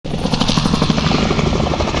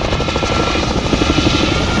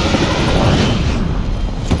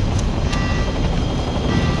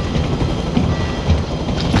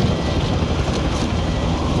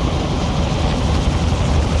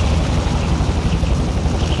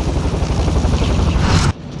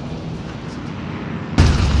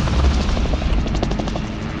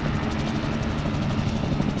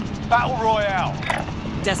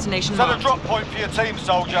Destination Set a marked. drop point for your team,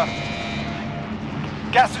 soldier.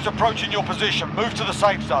 Gas is approaching your position. Move to the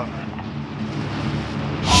safe zone.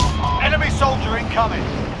 Enemy soldier incoming.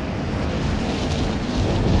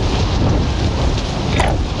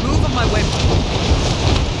 Move on my way.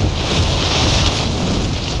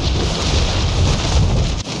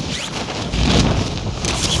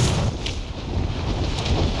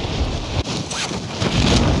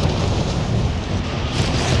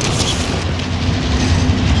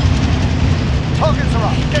 Targets are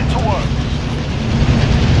up. Get to work.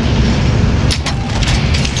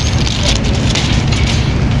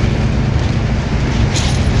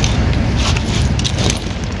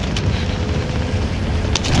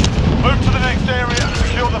 Move to the next area and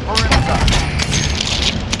secure the perimeter.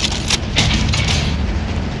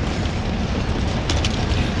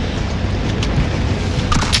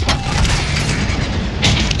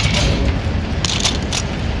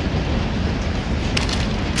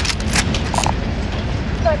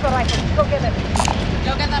 Sniper rifle, go get it.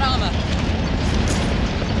 Go get that armor.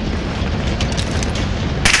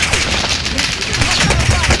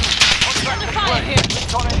 Contract Under fire here.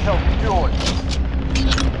 Recon intel secured.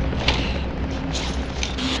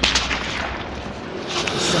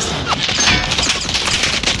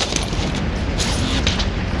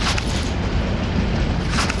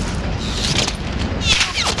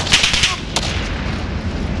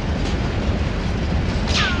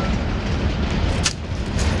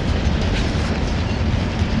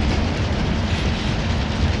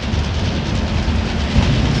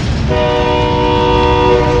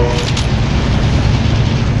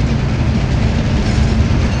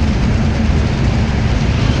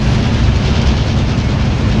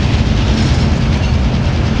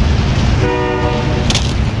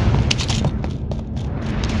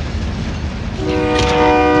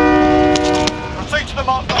 Proceed to the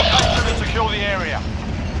marked location and secure the area.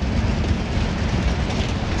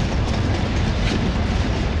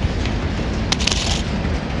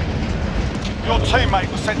 Your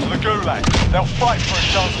teammate was sent to the gulag. They'll fight for a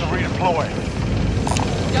chance to redeploy.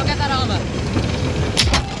 Go get that armor.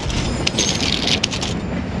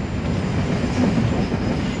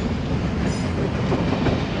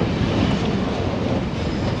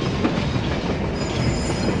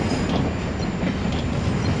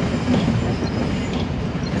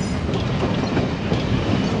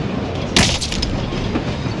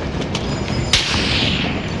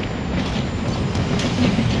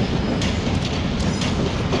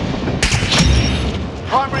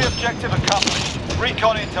 Primary objective accomplished.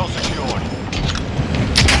 Recon intel secured.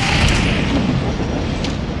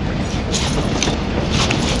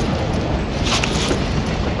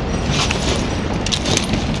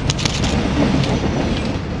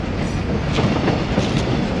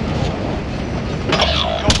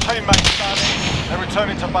 Your teammates standing. They're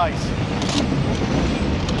returning to base.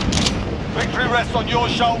 Victory rests on your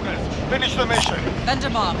shoulders. Finish the mission. Vendor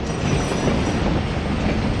marked.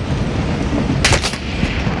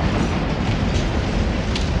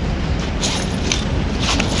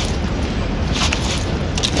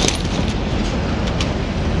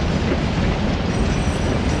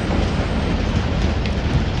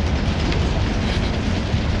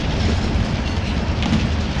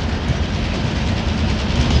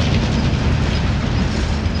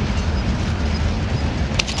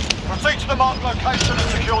 Proceed to the marked location and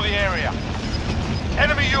secure the area.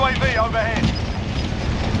 Enemy UAV overhead.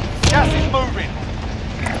 Gas is moving.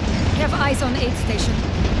 We have eyes on aid station.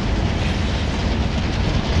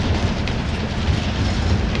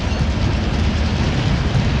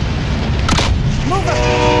 Move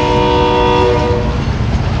it!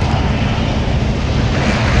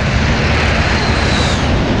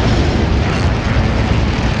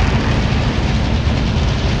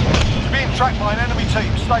 Being tracked by an enemy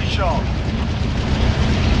team. Stay sharp.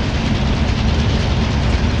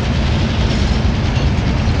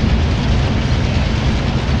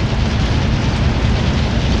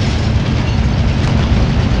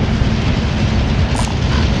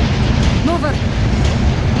 Move it!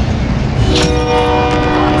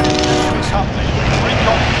 Company.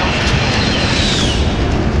 Recon intel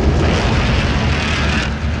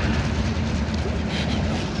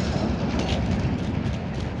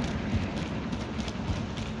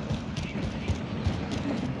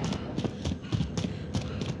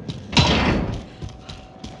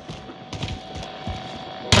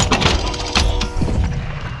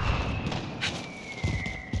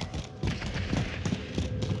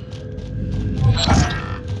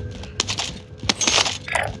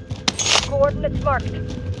Coordinates marked.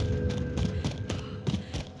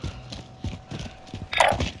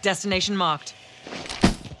 Destination marked.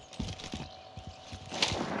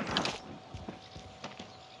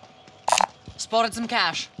 Spotted some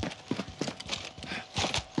cash.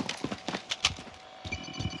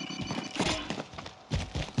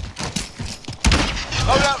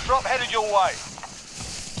 Loadout drop headed your way.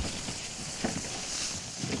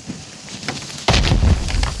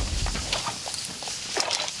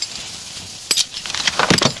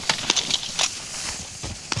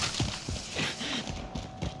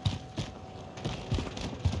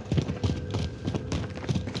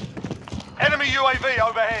 Enemy UAV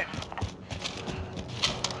overhead.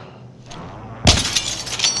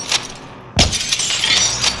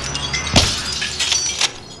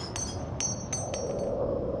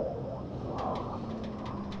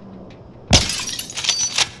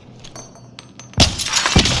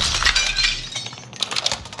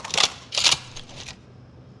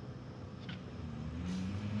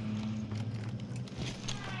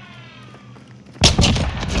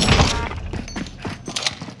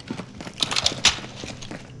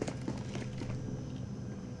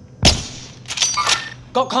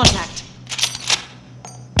 Got contact.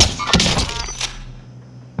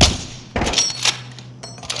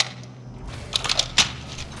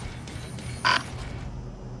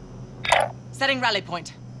 Setting rally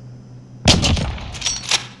point.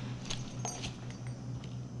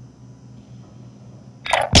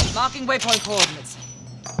 Marking waypoint coordinates.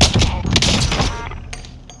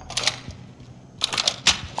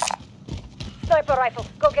 Sniper rifle.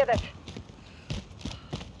 Go get it.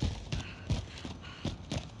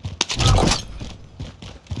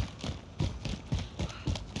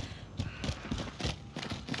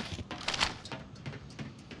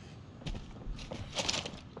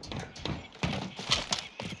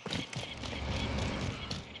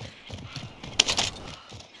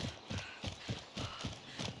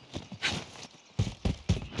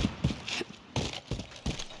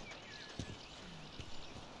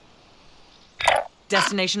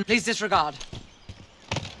 Destination, please disregard.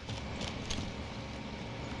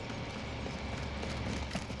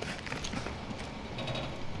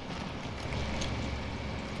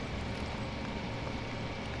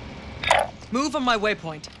 Move on my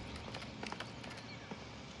waypoint.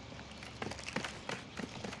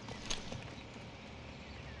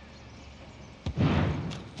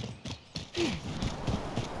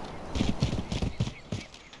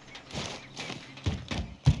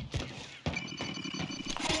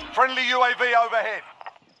 Friendly UAV overhead.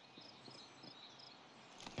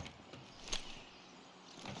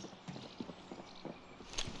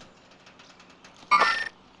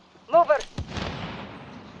 Mover.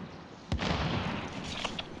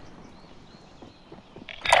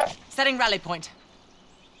 Setting rally point.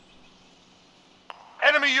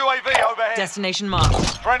 Enemy UAV overhead. Destination marked.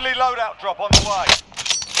 Friendly loadout drop on the way.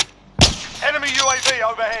 Enemy UAV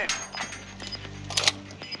overhead.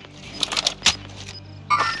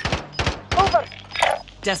 Mover.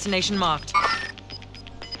 Destination marked.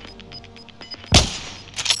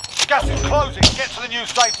 Gas is closing. Get to the new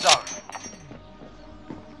safe zone.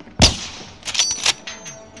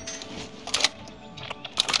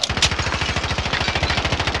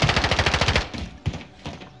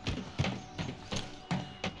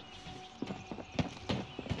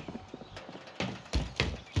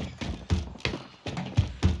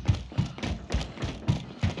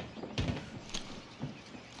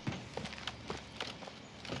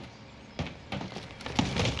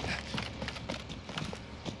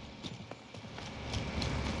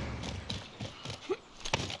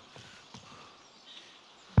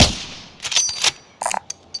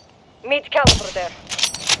 Meet caliber there.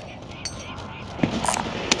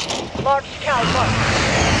 Large caliber.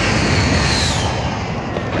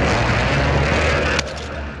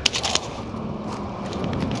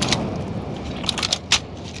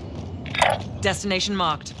 Destination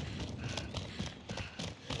marked.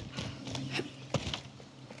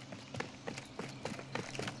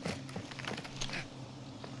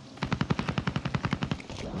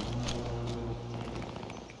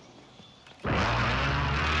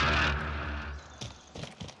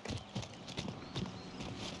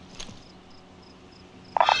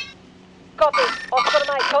 Copy. Officer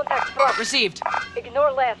Mike, contact front. Received.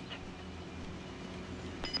 Ignore left.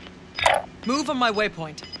 Move on my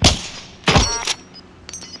waypoint.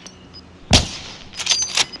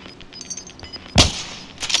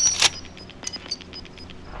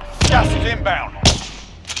 Gas is inbound.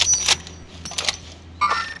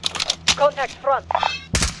 Contact front.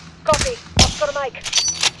 Copy. Oscar Mike.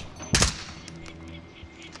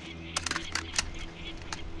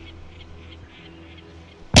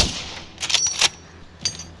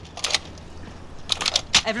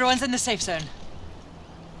 Everyone's in the safe zone.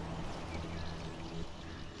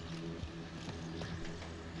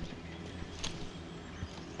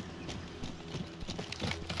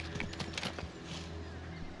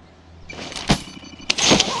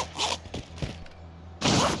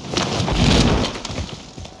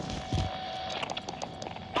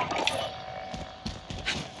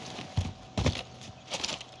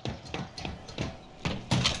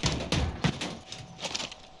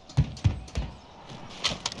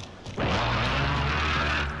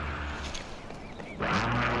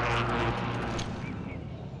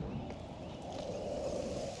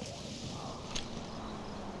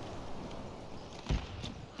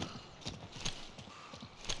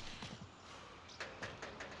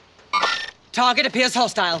 Target appears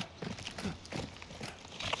hostile.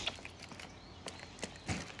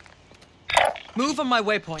 Move on my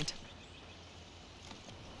waypoint.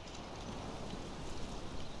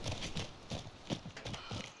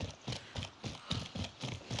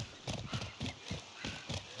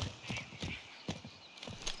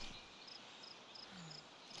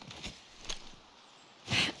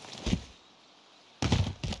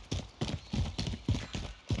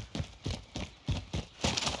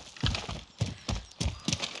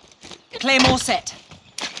 Claymore set.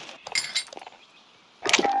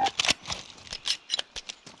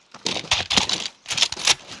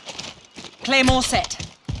 Claymore set.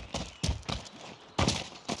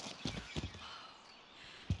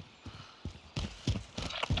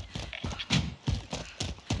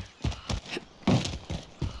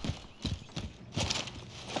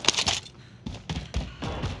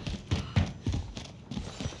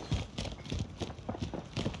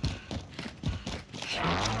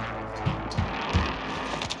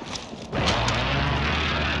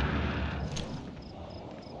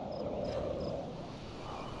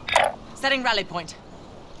 Setting rally point.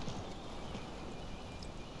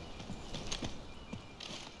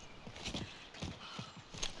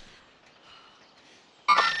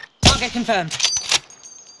 Target confirmed.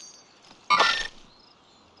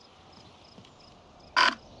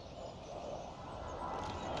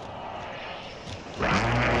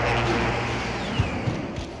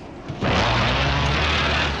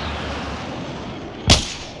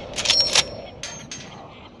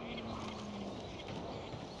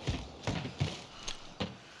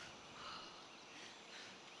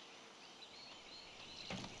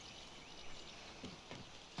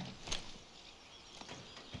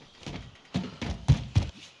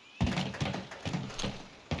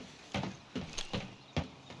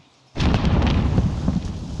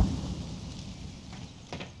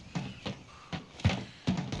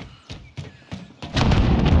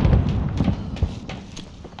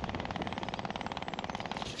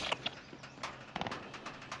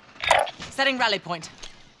 Setting rally point.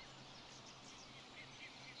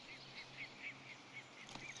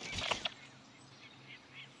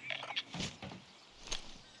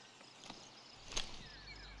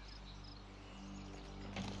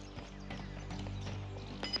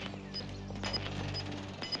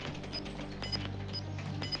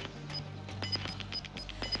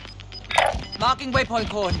 Marking waypoint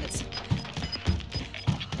coordinates.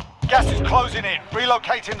 Gas is closing in.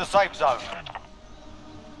 Relocating the safe zone.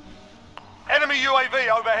 Enemy UAV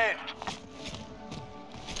overhead.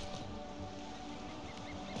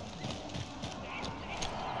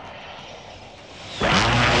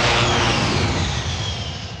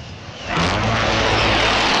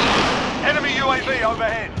 Enemy UAV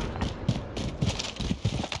overhead.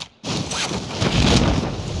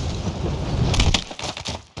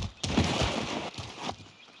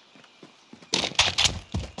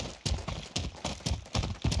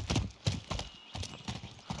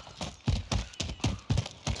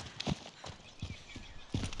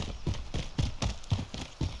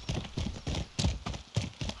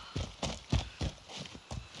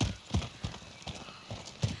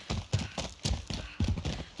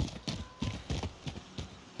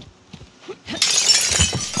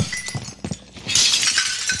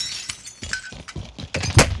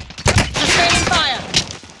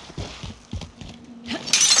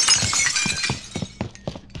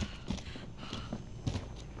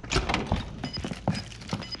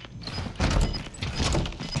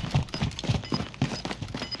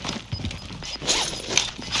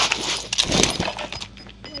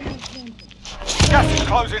 Gas is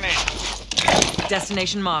closing in.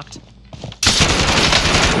 Destination marked.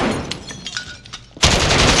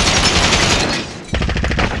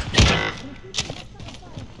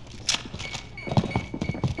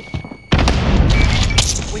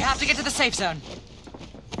 We have to get to the safe zone.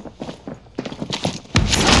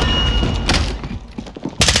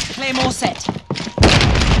 Claymore set.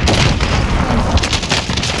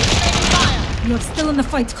 You're still in the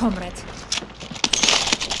fight, comrade.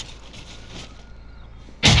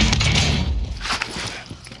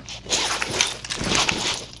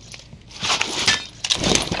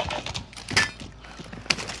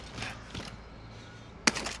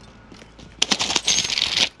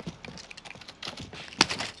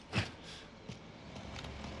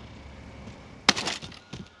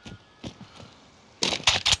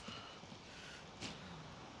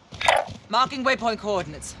 Marking waypoint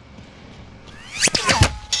coordinates.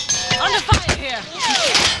 Under fire here!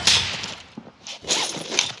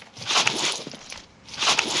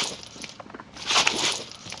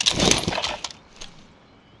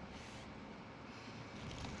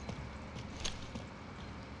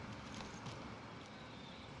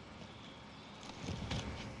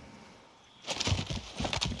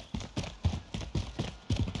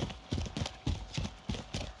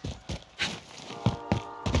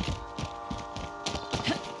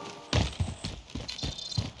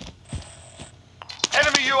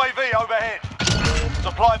 overhead.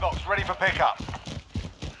 Supply box ready for pickup.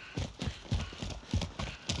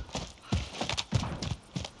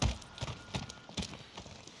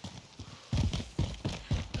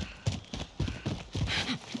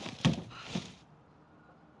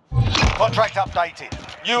 Contract updated.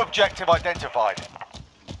 New objective identified.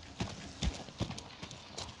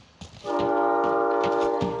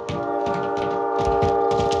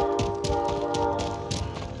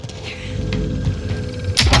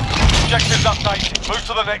 Objectives updated. Move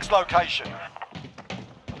to the next location.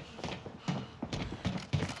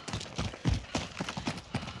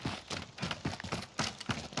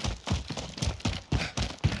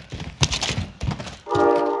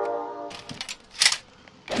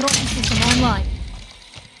 Dropping system online.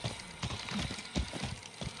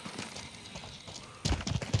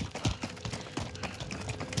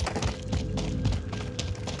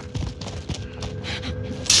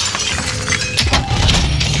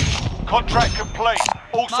 Contract complete.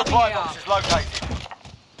 All Marking supply AR. boxes located.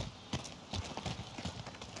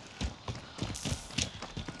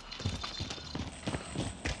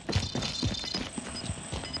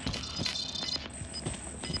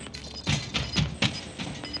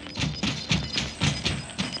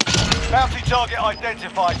 Bounty target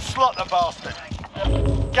identified. Slot the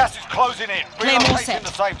bastard. Gas is closing in. Claymore Relocating set.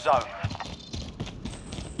 the safe zone.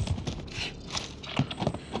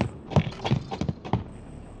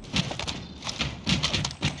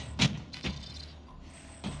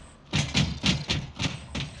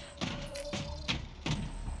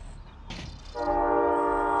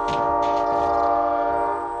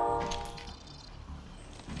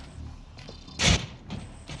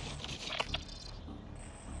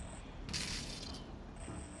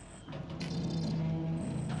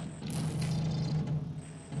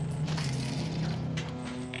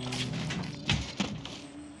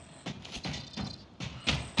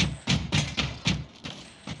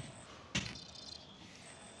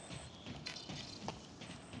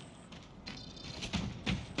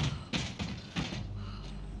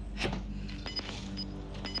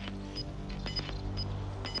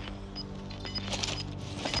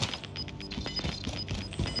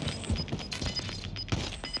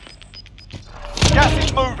 Gas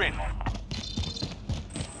is moving.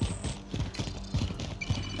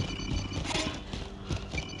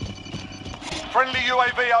 Friendly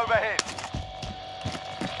UAV overhead.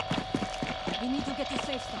 We need to get to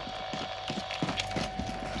safe zone.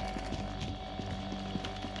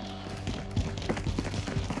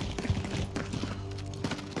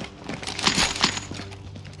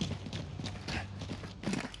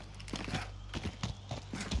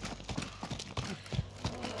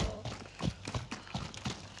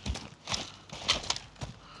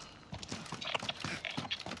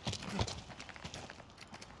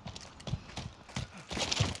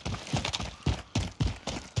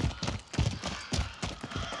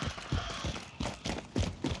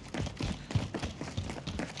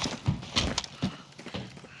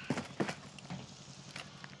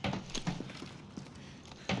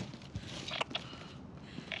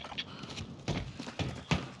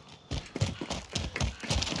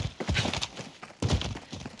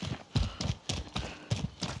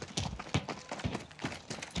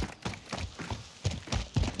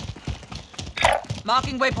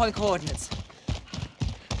 Marking waypoint coordinates.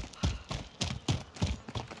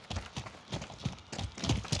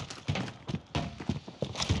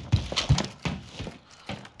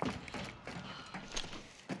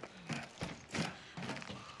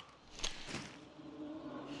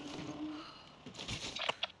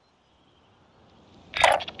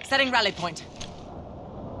 Setting rally point.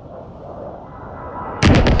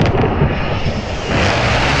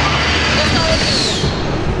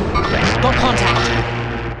 Got contact.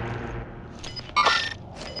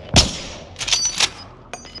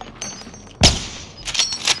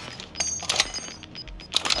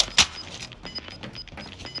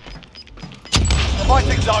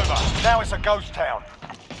 Fighting's over. Now it's a ghost town.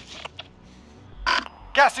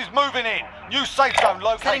 Gas is moving in. New safe zone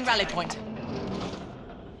located. Setting rally point.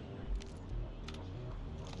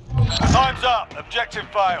 Time's up. Objective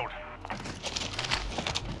failed.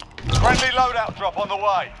 Friendly loadout drop on the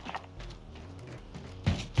way.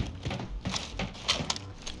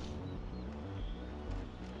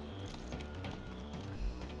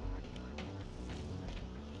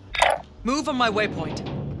 Move on my waypoint.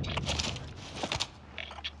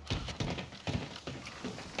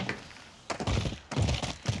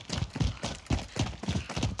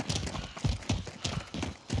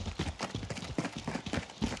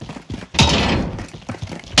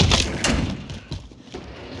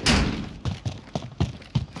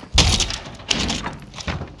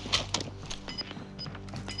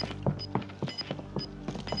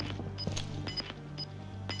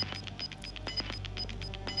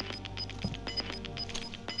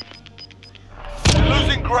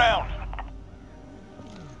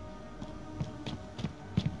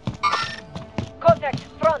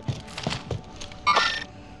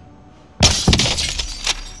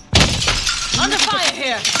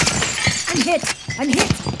 hit! I'm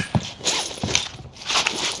hit!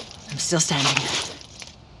 I'm still standing.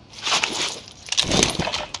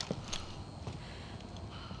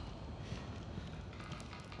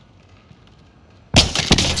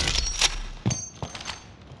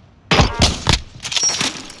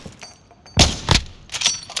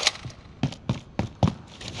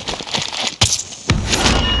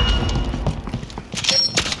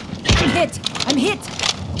 I'm hit!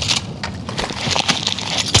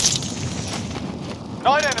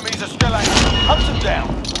 9 enemies are still active. Hunt them down.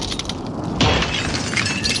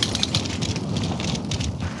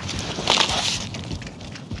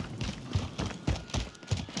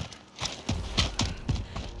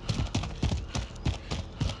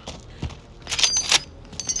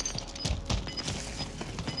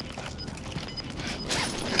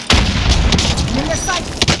 I'm in their sight!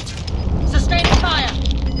 Sustaining fire!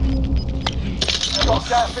 Got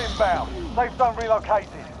gas inbound. Safe zone relocated.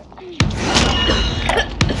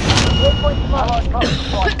 Waypoint marked. Allied cover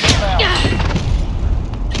strike inbound.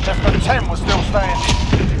 Less than 10 was still standing.